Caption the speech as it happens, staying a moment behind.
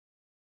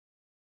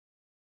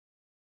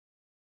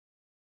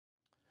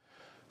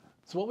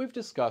So what we've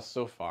discussed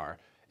so far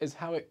is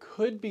how it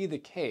could be the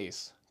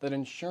case that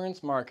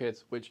insurance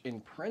markets, which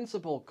in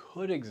principle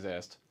could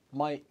exist,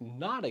 might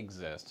not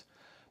exist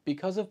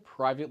because of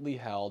privately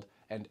held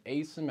and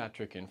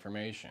asymmetric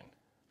information.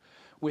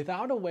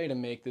 Without a way to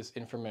make this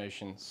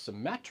information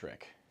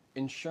symmetric,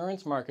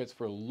 insurance markets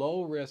for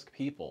low-risk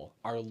people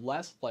are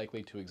less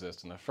likely to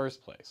exist in the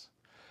first place.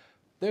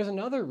 There's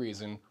another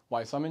reason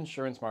why some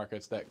insurance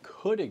markets that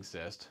could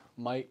exist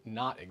might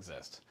not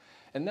exist,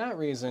 and that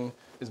reason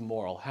is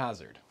moral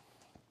hazard.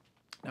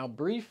 Now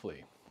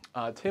briefly,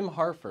 Tim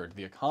Harford,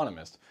 the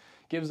economist,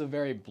 gives a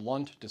very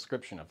blunt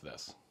description of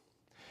this.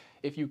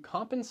 If you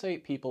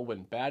compensate people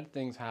when bad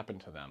things happen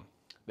to them,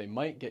 they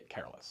might get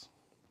careless.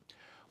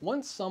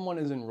 Once someone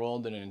is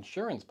enrolled in an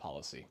insurance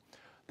policy,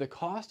 the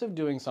cost of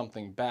doing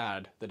something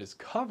bad that is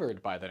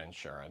covered by that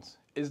insurance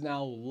is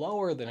now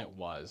lower than it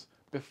was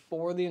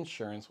before the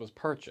insurance was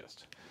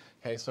purchased.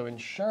 Okay, so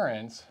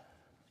insurance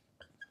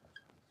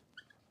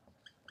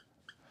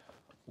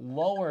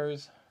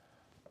lowers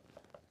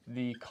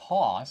the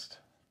cost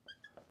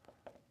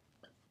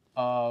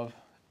of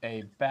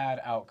a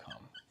bad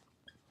outcome.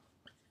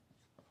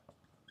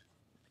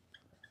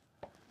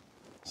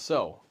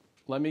 So,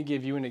 let me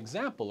give you an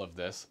example of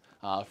this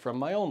from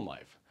my own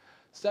life.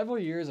 Several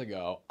years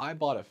ago, I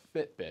bought a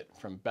Fitbit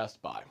from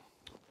Best Buy.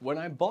 When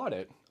I bought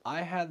it,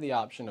 I had the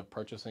option of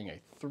purchasing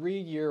a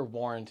 3-year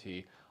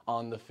warranty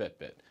on the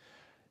Fitbit.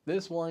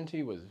 This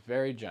warranty was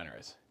very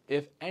generous.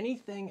 If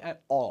anything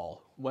at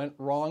all went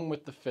wrong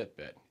with the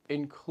Fitbit,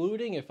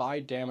 including if I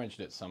damaged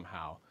it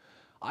somehow,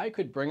 I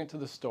could bring it to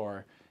the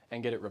store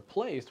and get it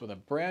replaced with a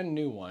brand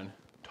new one,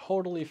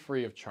 totally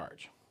free of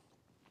charge.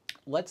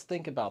 Let's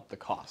think about the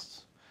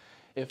costs.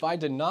 If I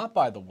did not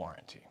buy the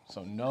warranty,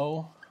 so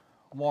no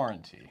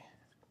warranty,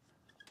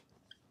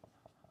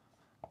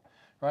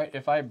 right?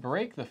 If I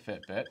break the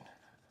Fitbit,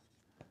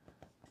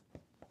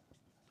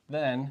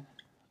 then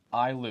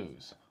I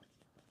lose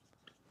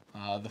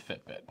the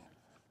Fitbit.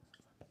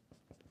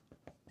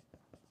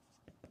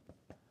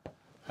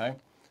 Okay?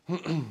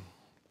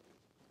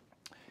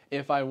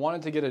 If I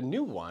wanted to get a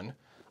new one,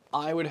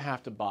 I would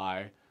have to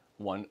buy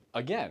one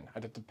again.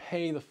 I'd have to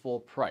pay the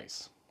full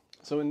price.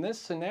 So in this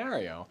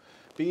scenario,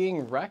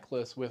 being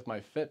reckless with my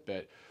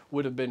Fitbit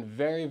would have been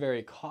very,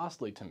 very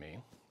costly to me,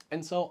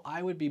 and so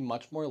I would be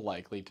much more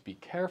likely to be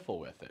careful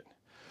with it.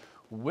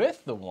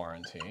 With the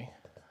warranty,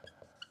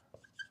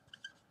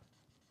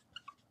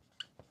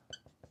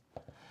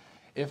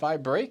 if I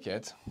break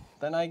it,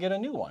 then I get a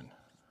new one.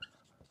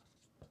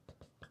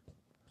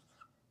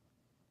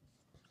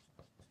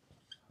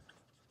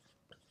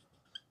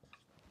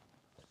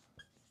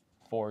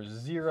 For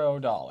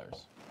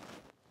 $0.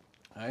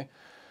 Okay?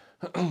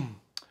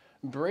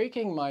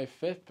 Breaking my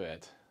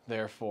Fitbit,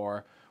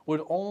 therefore,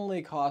 would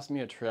only cost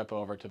me a trip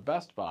over to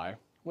Best Buy,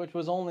 which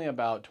was only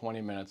about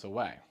 20 minutes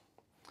away.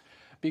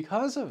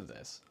 Because of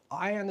this,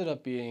 I ended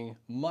up being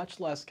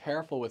much less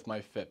careful with my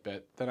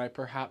Fitbit than I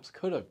perhaps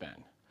could have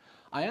been.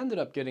 I ended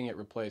up getting it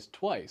replaced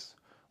twice,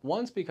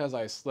 once because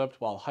I slipped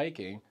while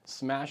hiking,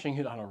 smashing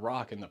it on a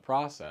rock in the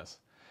process,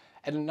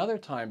 and another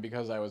time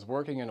because I was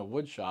working in a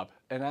wood shop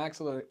and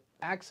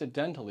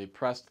accidentally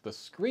pressed the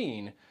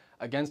screen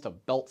against a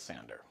belt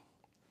sander.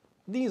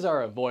 These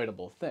are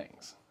avoidable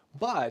things,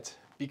 but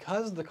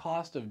because the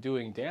cost of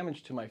doing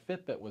damage to my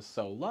Fitbit was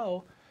so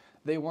low,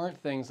 they weren't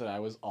things that I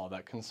was all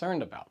that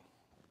concerned about.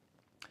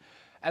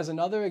 As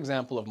another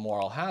example of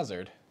moral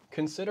hazard,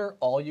 consider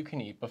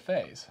all-you-can-eat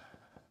buffets.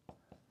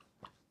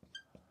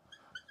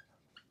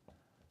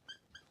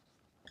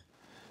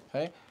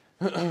 Okay?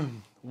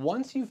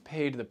 Once you've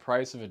paid the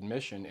price of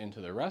admission into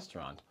the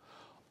restaurant,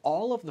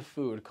 all of the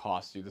food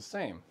costs you the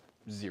same,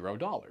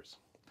 $0.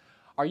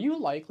 Are you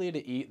likely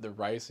to eat the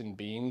rice and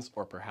beans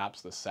or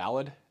perhaps the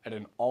salad at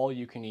an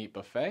all-you-can-eat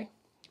buffet?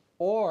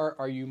 Or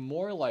are you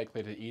more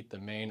likely to eat the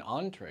main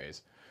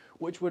entrees,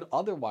 which would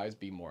otherwise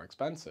be more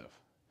expensive?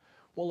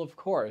 Well, of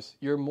course,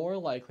 you're more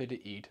likely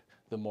to eat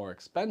the more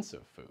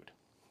expensive food.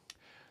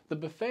 The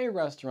buffet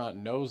restaurant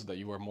knows that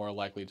you are more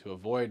likely to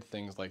avoid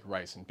things like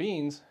rice and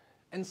beans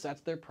and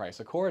sets their price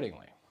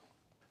accordingly.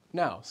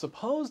 Now,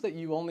 suppose that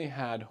you only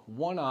had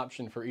one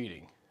option for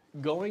eating,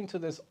 going to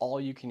this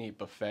all-you-can-eat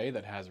buffet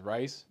that has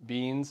rice,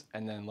 beans,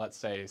 and then let's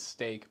say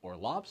steak or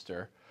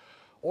lobster,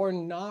 or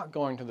not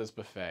going to this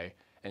buffet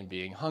and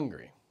being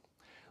hungry.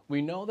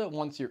 We know that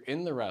once you're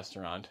in the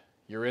restaurant,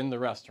 you're in the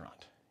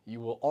restaurant.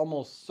 You will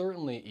almost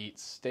certainly eat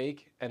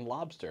steak and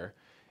lobster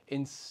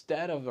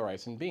instead of the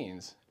rice and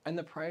beans, and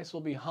the price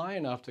will be high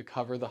enough to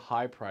cover the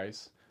high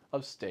price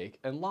of steak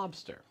and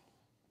lobster.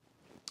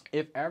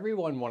 If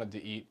everyone wanted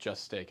to eat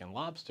just steak and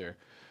lobster,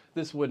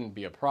 this wouldn't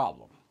be a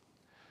problem.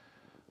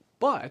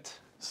 But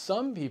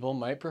some people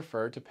might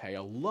prefer to pay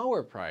a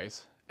lower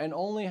price and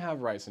only have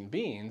rice and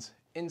beans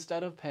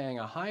instead of paying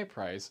a high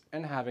price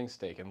and having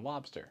steak and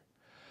lobster.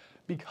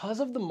 Because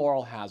of the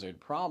moral hazard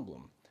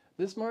problem,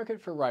 this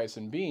market for rice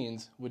and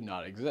beans would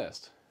not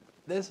exist.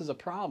 This is a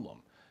problem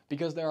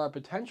because there are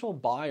potential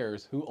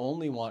buyers who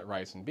only want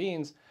rice and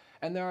beans,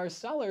 and there are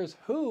sellers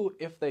who,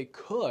 if they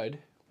could,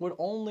 would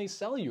only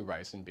sell you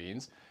rice and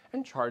beans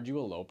and charge you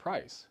a low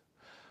price.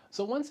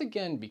 So once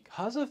again,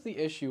 because of the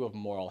issue of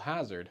moral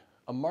hazard,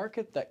 a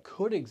market that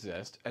could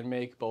exist and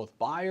make both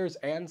buyers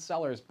and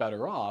sellers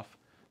better off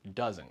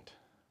doesn't.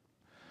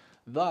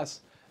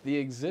 Thus, the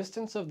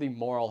existence of the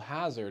moral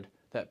hazard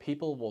that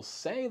people will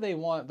say they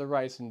want the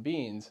rice and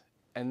beans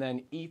and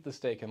then eat the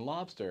steak and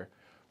lobster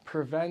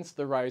prevents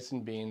the rice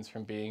and beans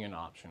from being an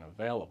option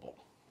available.